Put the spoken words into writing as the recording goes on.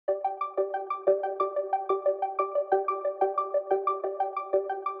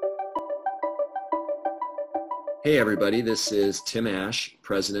Hey everybody, this is Tim Ashe,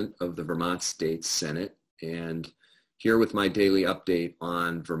 President of the Vermont State Senate, and here with my daily update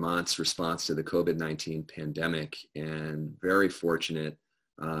on Vermont's response to the COVID-19 pandemic, and very fortunate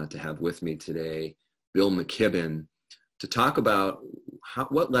to have with me today Bill McKibben to talk about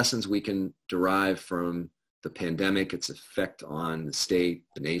what lessons we can derive from the pandemic, its effect on the state,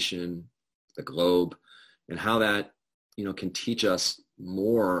 the nation, the globe, and how that can teach us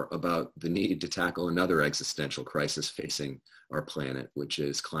more about the need to tackle another existential crisis facing our planet, which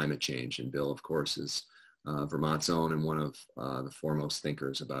is climate change. And Bill, of course, is Vermont's own and one of the foremost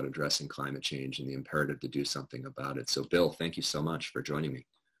thinkers about addressing climate change and the imperative to do something about it. So Bill, thank you so much for joining me.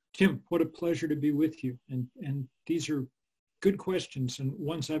 Tim, what a pleasure to be with you. And these are good questions and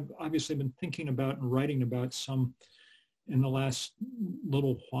ones I've obviously been thinking about and writing about some in the last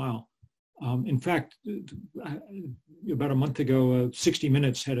little while. In fact, about a month ago, 60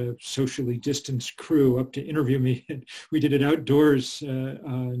 Minutes had a socially distanced crew up to interview me. We did it outdoors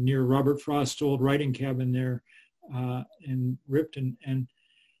near Robert Frost's old writing cabin there in Ripton.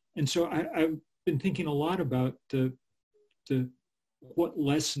 And so I've been thinking a lot about what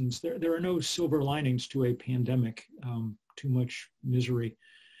lessons, there are no silver linings to a pandemic, too much misery.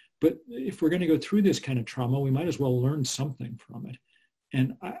 But if we're going to go through this kind of trauma, we might as well learn something from it.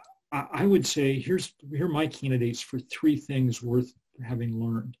 And I would say, here are my candidates for three things worth having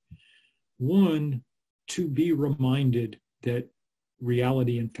learned. One, to be reminded that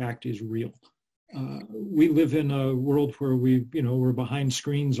reality, in fact, is real. We live in a world where we're behind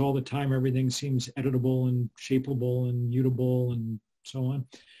screens all the time. Everything seems editable and shapeable and mutable and so on.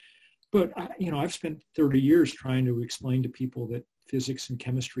 But I've spent 30 years trying to explain to people that physics and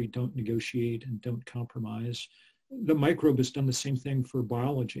chemistry don't negotiate and don't compromise. The microbe has done the same thing for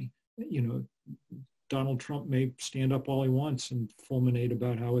biology. Donald Trump may stand up all he wants and fulminate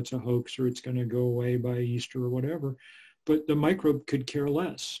about how it's a hoax or it's going to go away by Easter or whatever, but the microbe could care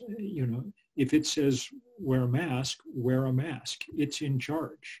less. If it says wear a mask, wear a mask. It's in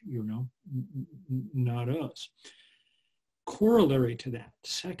charge, not us. Corollary to that,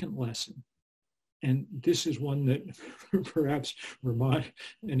 second lesson, and this is one that perhaps Vermont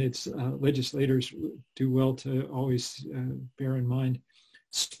and its legislators do well to always bear in mind.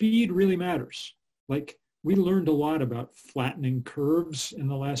 Speed really matters. Like, we learned a lot about flattening curves in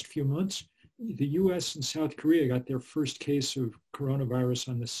the last few months. The US and South Korea got their first case of coronavirus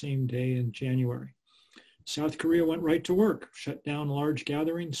on the same day in January. South Korea went right to work, shut down large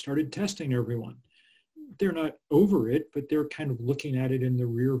gatherings, started testing everyone. They're not over it, but they're kind of looking at it in the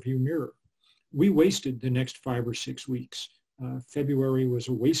rearview mirror. We wasted the next 5 or 6 weeks. February was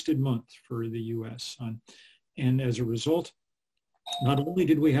a wasted month for the US. And as a result, not only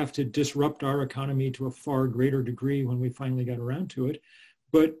did we have to disrupt our economy to a far greater degree when we finally got around to it,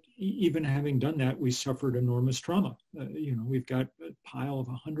 but even having done that, we suffered enormous trauma. We've got a pile of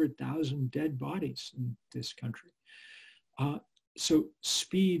 100,000 dead bodies in this country. So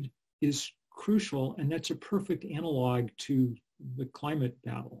speed is crucial, and that's a perfect analog to the climate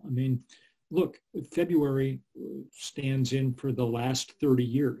battle. I mean, look, February stands in for the last 30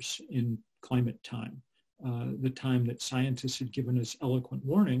 years in climate time. The time that scientists had given us eloquent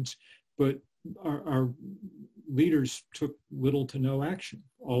warnings, but our leaders took little to no action,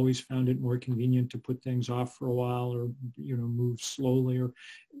 always found it more convenient to put things off for a while or, move slowly, or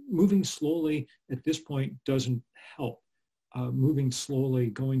moving slowly at this point doesn't help. Moving slowly,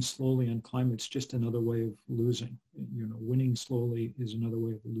 going slowly on climate's just another way of losing. Winning slowly is another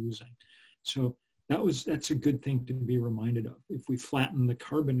way of losing. So that's a good thing to be reminded of. If we flatten the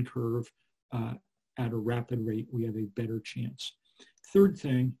carbon curve, at a rapid rate, we have a better chance. Third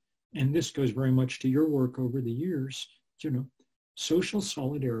thing, and this goes very much to your work over the years, social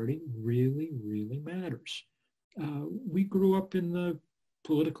solidarity really, really matters. We grew up in the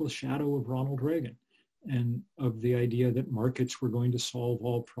political shadow of Ronald Reagan and of the idea that markets were going to solve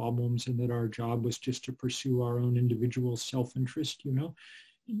all problems and that our job was just to pursue our own individual self-interest.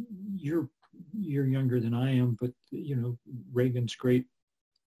 You're younger than I am, but Reagan's great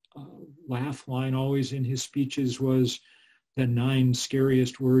laugh line always in his speeches was, the 9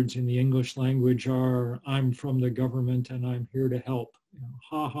 scariest words in the English language are, I'm from the government and I'm here to help.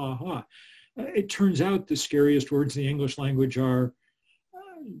 Ha, ha, ha. It turns out the scariest words in the English language are,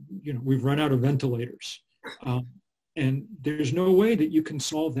 we've run out of ventilators. And there's no way that you can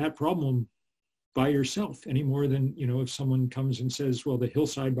solve that problem by yourself any more than, if someone comes and says, well, the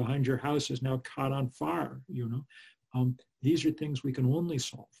hillside behind your house is now caught on fire, These are things we can only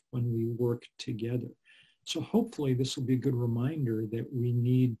solve when we work together. So hopefully this will be a good reminder that we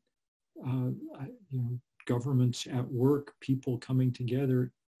need governments at work, people coming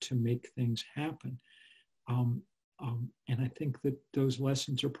together to make things happen. And I think that those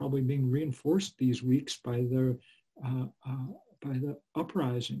lessons are probably being reinforced these weeks by the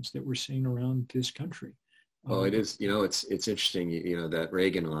uprisings that we're seeing around this country. Well, it is, it's interesting, that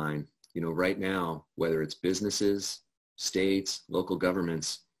Reagan line, right now, whether it's businesses, states, local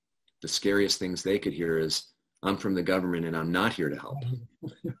governments, the scariest things they could hear is, I'm from the government and I'm not here to help.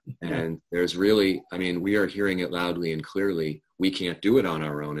 And there's really, we are hearing it loudly and clearly. We can't do it on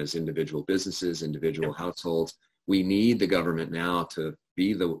our own as individual businesses, individual households. We need the government now to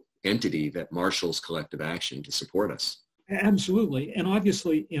be the entity that marshals collective action to support us. Absolutely. And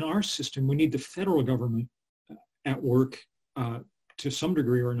obviously in our system, we need the federal government at work to some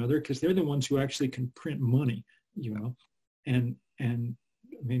degree or another, because they're the ones who actually can print money, and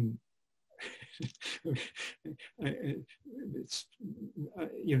it's,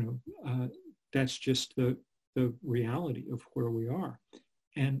 that's just the reality of where we are.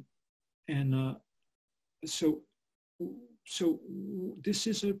 So this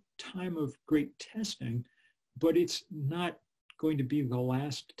is a time of great testing, but it's not going to be the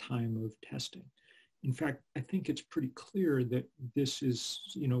last time of testing. In fact, I think it's pretty clear that this is,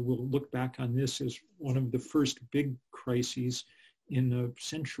 we'll look back on this as one of the first big crises in a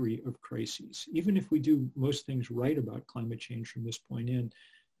century of crises. Even if we do most things right about climate change from this point in,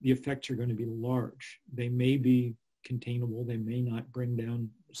 the effects are going to be large. They may be containable. They may not bring down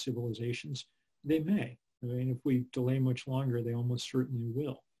civilizations. They may. If we delay much longer, they almost certainly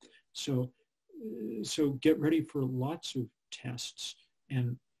will. So get ready for lots of tests.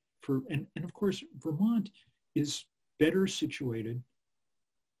 And of course, Vermont is better situated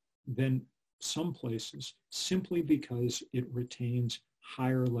than some places simply because it retains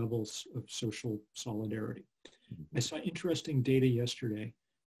higher levels of social solidarity. I saw interesting data yesterday.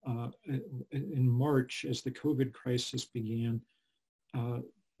 In March, as the COVID crisis began,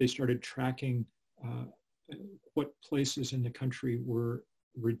 they started tracking what places in the country were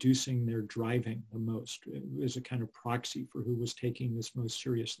reducing their driving the most as a kind of proxy for who was taking this most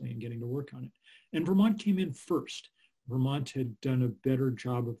seriously and getting to work on it. And Vermont came in first. Vermont had done a better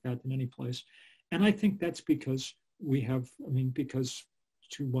job of that than any place. And I think that's because because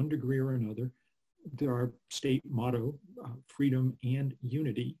to one degree or another, our state motto, freedom and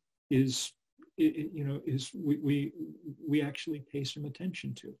unity, we actually pay some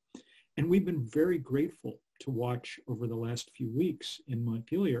attention to. And we've been very grateful to watch over the last few weeks in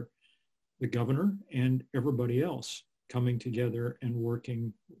Montpelier, the governor and everybody else coming together and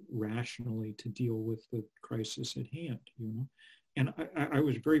working rationally to deal with the crisis at hand, And I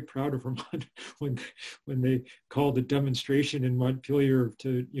was very proud of Vermont when they called a demonstration in Montpelier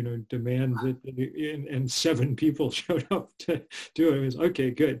to, demand that, and 7 people showed up to do it. It was, okay,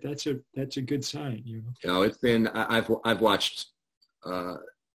 good. That's a good sign, It's been, I've watched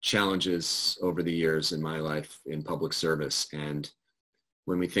challenges over the years in my life in public service. And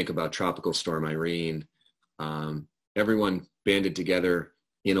when we think about Tropical Storm Irene, everyone banded together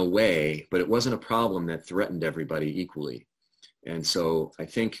in a way, but it wasn't a problem that threatened everybody equally. And so I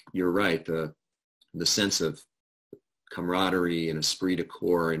think you're right. The sense of camaraderie and esprit de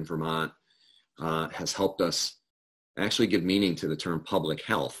corps in Vermont has helped us actually give meaning to the term public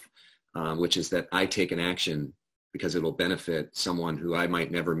health, which is that I take an action because it'll benefit someone who I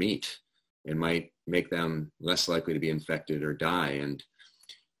might never meet and might make them less likely to be infected or die. And,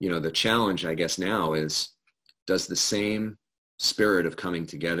 the challenge, I guess, now is, does the same spirit of coming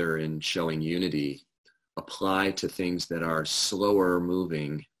together and showing unity apply to things that are slower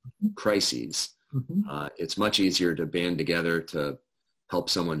moving crises? Mm-hmm. It's much easier to band together to help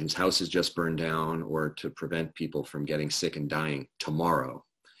someone whose house has just burned down or to prevent people from getting sick and dying tomorrow.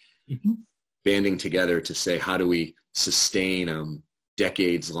 Mm-hmm. Banding together to say, how do we sustain a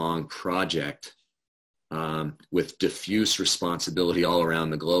decades-long project with diffuse responsibility all around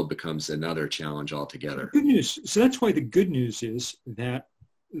the globe becomes another challenge altogether. Good news. So that's why the good news is that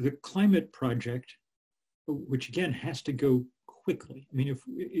the climate project, which again has to go quickly.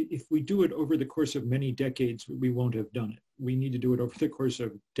 If we do it over the course of many decades, we won't have done it. We need to do it over the course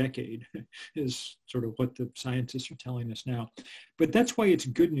of a decade, is sort of what the scientists are telling us now. But that's why it's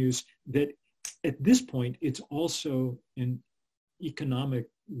good news that at this point, it's also an economic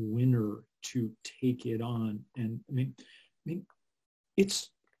winner to take it on. And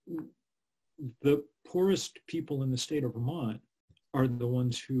it's the poorest people in the state of Vermont are the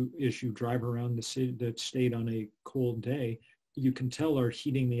ones who, as you drive around the state on a cold day, you can tell are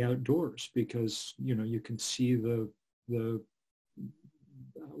heating the outdoors because, you can see the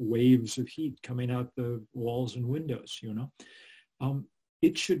waves of heat coming out the walls and windows,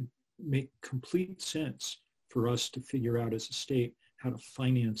 It should make complete sense for us to figure out as a state how to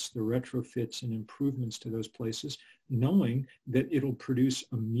finance the retrofits and improvements to those places knowing that it'll produce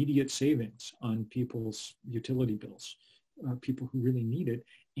immediate savings on people's utility bills, people who really need it,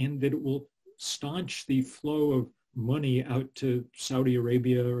 and that it will staunch the flow of money out to Saudi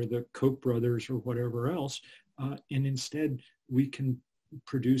Arabia or the Koch brothers or whatever else. And instead, we can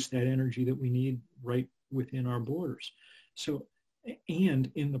produce that energy that we need right within our borders. So,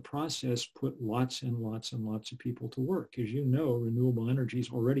 and in the process, put lots and lots and lots of people to work. As you know, renewable energy is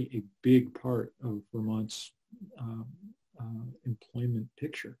already a big part of Vermont's employment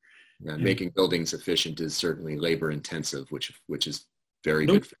picture. Yeah, making buildings efficient is certainly labor intensive, which is very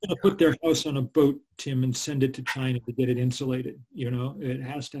good. Nobody's going to put their house on a boat, Tim, and send it to China to get it insulated. It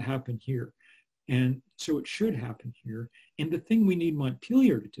has to happen here. And so it should happen here. And the thing we need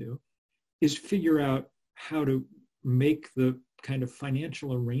Montpelier to do is figure out how to make the kind of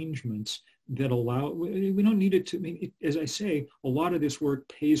financial arrangements that allow, we don't need it to, as I say, a lot of this work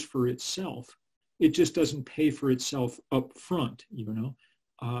pays for itself. It just doesn't pay for itself up front,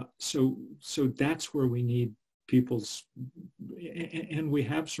 So that's where we need people's, and we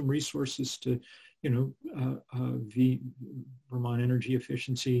have some resources to, the Vermont Energy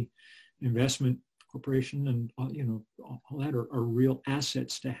Efficiency Investment Corporation and, all that are real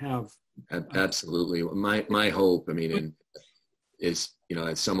assets to have. Absolutely. My hope, is,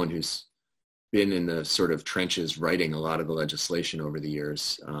 as someone who's been in the sort of trenches writing a lot of the legislation over the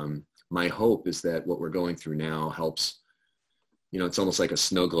years, my hope is that what we're going through now helps, it's almost like a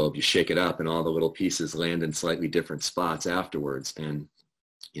snow globe. You shake it up and all the little pieces land in slightly different spots afterwards. And,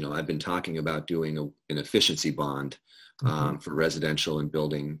 I've been talking about doing an efficiency bond for residential and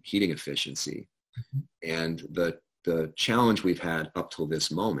building heating efficiency. And the challenge we've had up till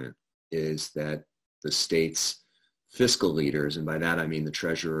this moment is that the state's fiscal leaders, and by that I mean the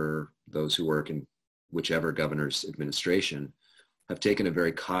treasurer, those who work in whichever governor's administration, have taken a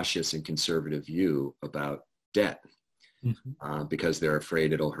very cautious and conservative view about debt because they're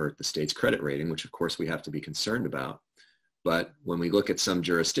afraid it'll hurt the state's credit rating, which of course we have to be concerned about. But when we look at some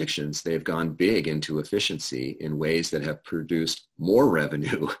jurisdictions, they've gone big into efficiency in ways that have produced more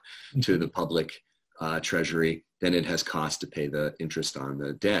revenue to the public treasury than it has cost to pay the interest on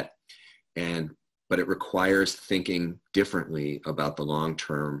the debt. But it requires thinking differently about the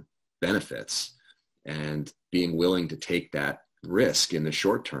long-term benefits and being willing to take that risk in the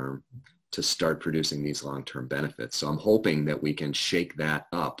short term to start producing these long-term benefits. So I'm hoping that we can shake that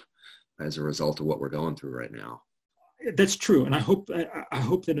up as a result of what we're going through right now. That's true. And I hope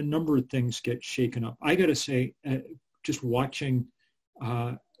that a number of things get shaken up. I got to say, just watching,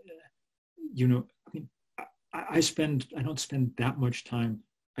 I don't spend that much time,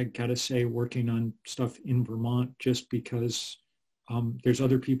 I got to say, working on stuff in Vermont just because there's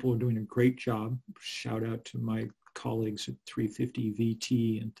other people who are doing a great job. Shout out to my colleagues at 350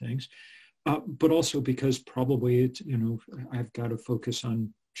 VT and things. But also because probably it's, I've got to focus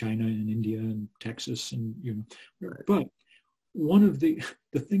on China and India and Texas and, but one of the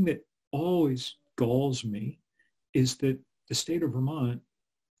thing that always galls me is that the state of Vermont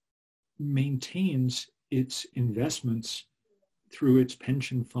maintains its investments through its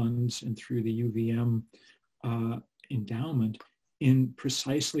pension funds and through the UVM endowment in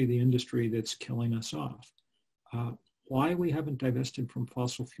precisely the industry that's killing us off. Why we haven't divested from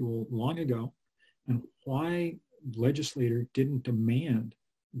fossil fuel long ago and why legislator didn't demand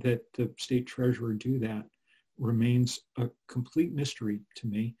that the state treasurer do that remains a complete mystery to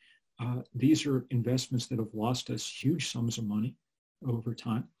me. These are investments that have lost us huge sums of money over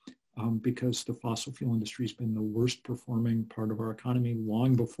time because the fossil fuel industry has been the worst performing part of our economy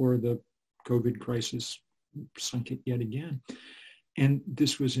long before the COVID crisis sunk it yet again. And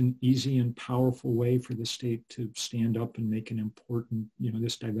this was an easy and powerful way for the state to stand up and make an important,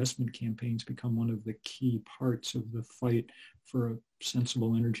 this divestment campaign's become one of the key parts of the fight for a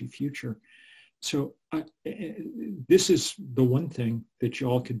sensible energy future. So this is the one thing that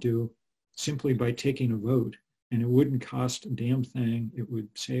y'all could do simply by taking a vote, and it wouldn't cost a damn thing. It would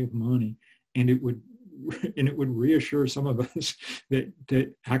save money, and it would reassure some of us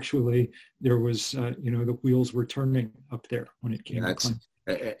that actually there was, the wheels were turning up there when it came to climate.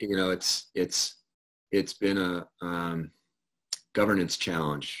 It's been a governance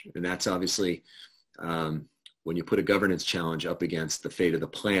challenge, and that's obviously when you put a governance challenge up against the fate of the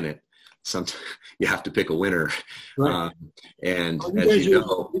planet, sometimes you have to pick a winner. Right.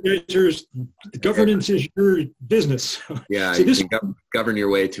 The governance is your business. Yeah, so you can govern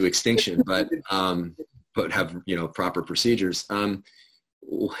your way to extinction, but have proper procedures.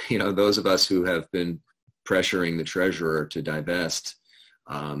 Those of us who have been pressuring the treasurer to divest,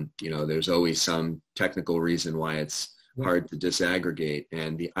 there's always some technical reason why it's hard to disaggregate.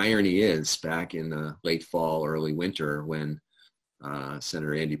 And the irony is, back in the late fall, early winter, when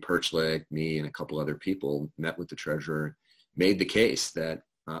Senator Andy Perchlik, me, and a couple other people met with the treasurer, made the case that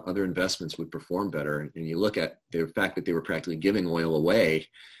other investments would perform better. And you look at the fact that they were practically giving oil away,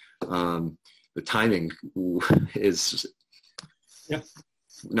 the timing is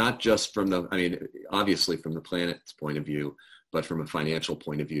not just from the, I mean, obviously from the planet's point of view, but from a financial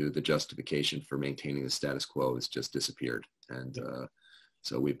point of view, the justification for maintaining the status quo has just disappeared. And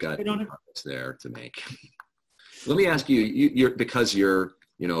so we've got progress there to make. Let me ask you, you're, because you're,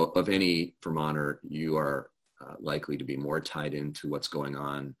 you know, of any Vermonter, you are likely to be more tied into what's going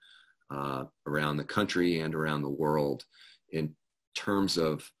on around the country and around the world in terms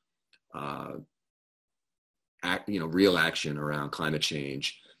of, you know, real action around climate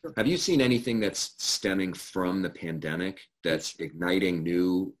change. Sure. Have you seen anything that's stemming from the pandemic that's igniting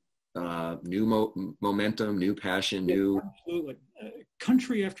new momentum, new passion, new? Absolutely.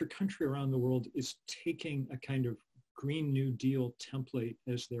 Country after country around the world is taking a kind of Green New Deal template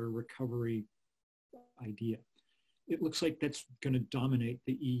as their recovery idea. It looks like that's going to dominate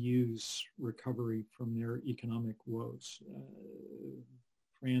the EU's recovery from their economic woes.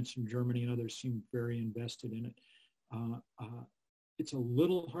 France and Germany and others seem very invested in it. It's a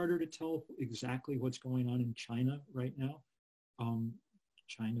little harder to tell exactly what's going on in China right now.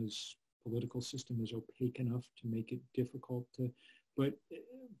 China's political system is opaque enough to make it difficult to, but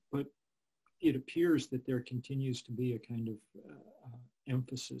it appears that there continues to be a kind of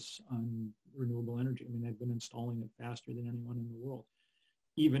emphasis on renewable energy. I mean, they've been installing it faster than anyone in the world,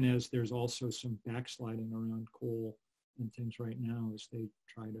 even as there's also some backsliding around coal and things right now as they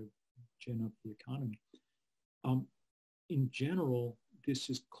try to gin up the economy. In general, this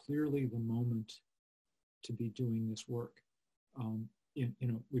is clearly the moment to be doing this work. You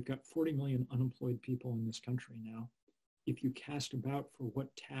know, we've got 40 million unemployed people in this country now. If you cast about for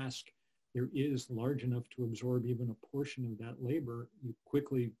what task there is large enough to absorb even a portion of that labor, you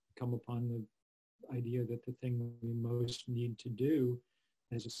quickly come upon the idea that the thing we most need to do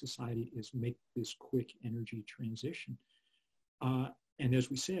as a society is make this quick energy transition. And as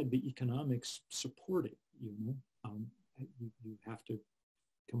we said, the economics support it. You know, you have to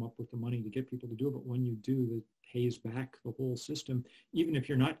come up with the money to get people to do it, but when you do, it pays back the whole system, even if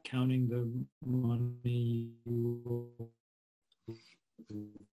you're not counting the money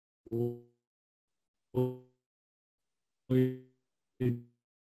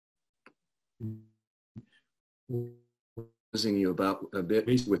losing you about a bit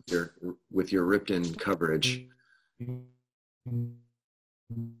with your Ripton coverage.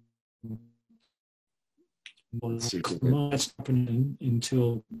 Let's see that's happening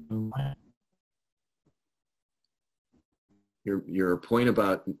until your point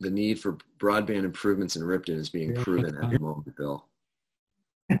about the need for broadband improvements in Ripton is being proven at the moment, Bill.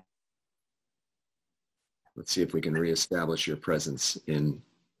 Let's see if we can reestablish your presence in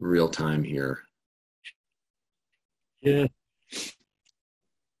real time here. Yeah.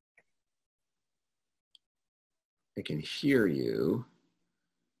 I can hear you.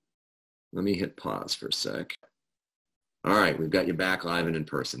 Let me hit pause for a sec. All right, we've got you back live and in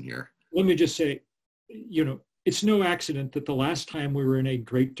person here. Let me just say, you know, it's no accident that the last time we were in a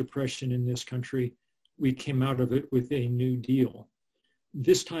Great Depression in this country, we came out of it with a New Deal.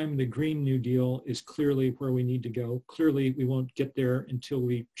 This time, the Green New Deal is clearly where we need to go. Clearly, we won't get there until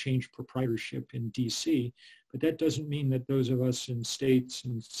we change proprietorship in DC, but that doesn't mean that those of us in states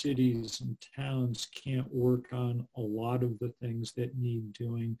and cities and towns can't work on a lot of the things that need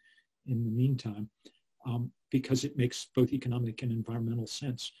doing in the meantime, because it makes both economic and environmental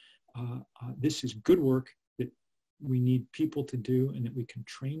sense. This is good work that we need people to do and that we can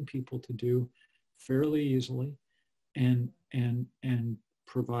train people to do fairly easily, and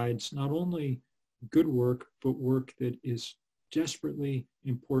provides not only good work, but work that is desperately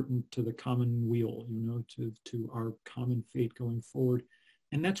important to the common weal, you know, to our common fate going forward.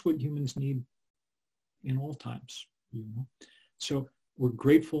 And that's what humans need in all times, you know. So we're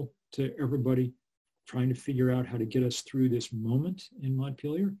grateful to everybody trying to figure out how to get us through this moment in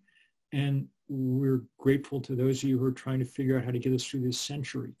Montpelier. And we're grateful to those of you who are trying to figure out how to get us through this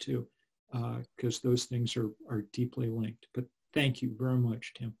century too, because those things are deeply linked. But thank you very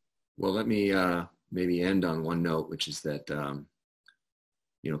much, Tim. Well, let me maybe end on one note, which is that,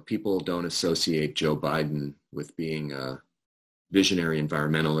 you know, people don't associate Joe Biden with being a visionary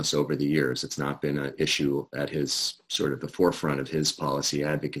environmentalist over the years. It's not been an issue at his sort of the forefront of his policy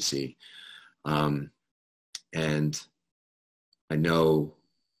advocacy. And I know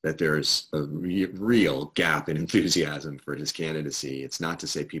that there's a real gap in enthusiasm for his candidacy. It's not to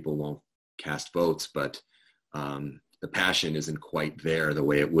say people won't cast votes, but the passion isn't quite there the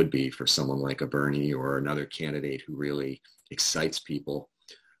way it would be for someone like a Bernie or another candidate who really excites people.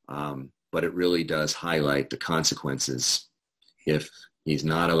 But it really does highlight the consequences. If he's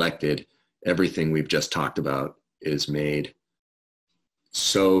not elected, everything we've just talked about is made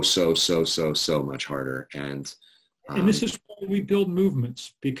so much harder. And this is why we build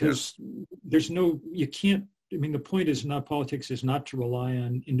movements, because you can't, I mean, the point is not, politics is not to rely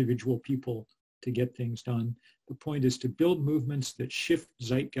on individual people to get things done. The point is to build movements that shift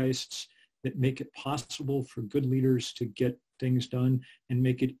zeitgeists, that make it possible for good leaders to get things done and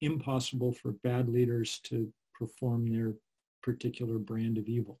make it impossible for bad leaders to perform their particular brand of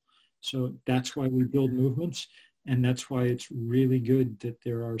evil. So that's why we build movements. And that's why it's really good that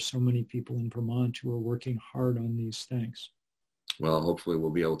there are so many people in Vermont who are working hard on these things. Well, hopefully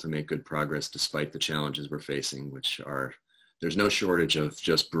we'll be able to make good progress despite the challenges we're facing, which are, there's no shortage of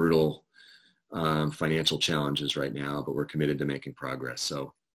just brutal financial challenges right now, but we're committed to making progress.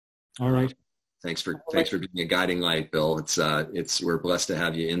 So, all right. Thanks for being a guiding light, Bill. We're blessed to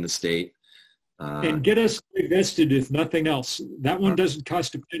have you in the state. And get us invested, if nothing else. That one doesn't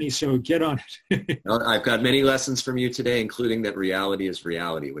cost a penny, so get on it. I've got many lessons from you today, including that reality is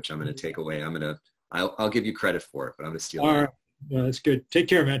reality, which I'm going to take away. I'll give you credit for it, but I'm going to steal it. All right. Well, that's good. Take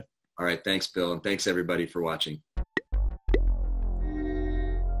care, man. All right. Thanks, Bill. And thanks everybody for watching.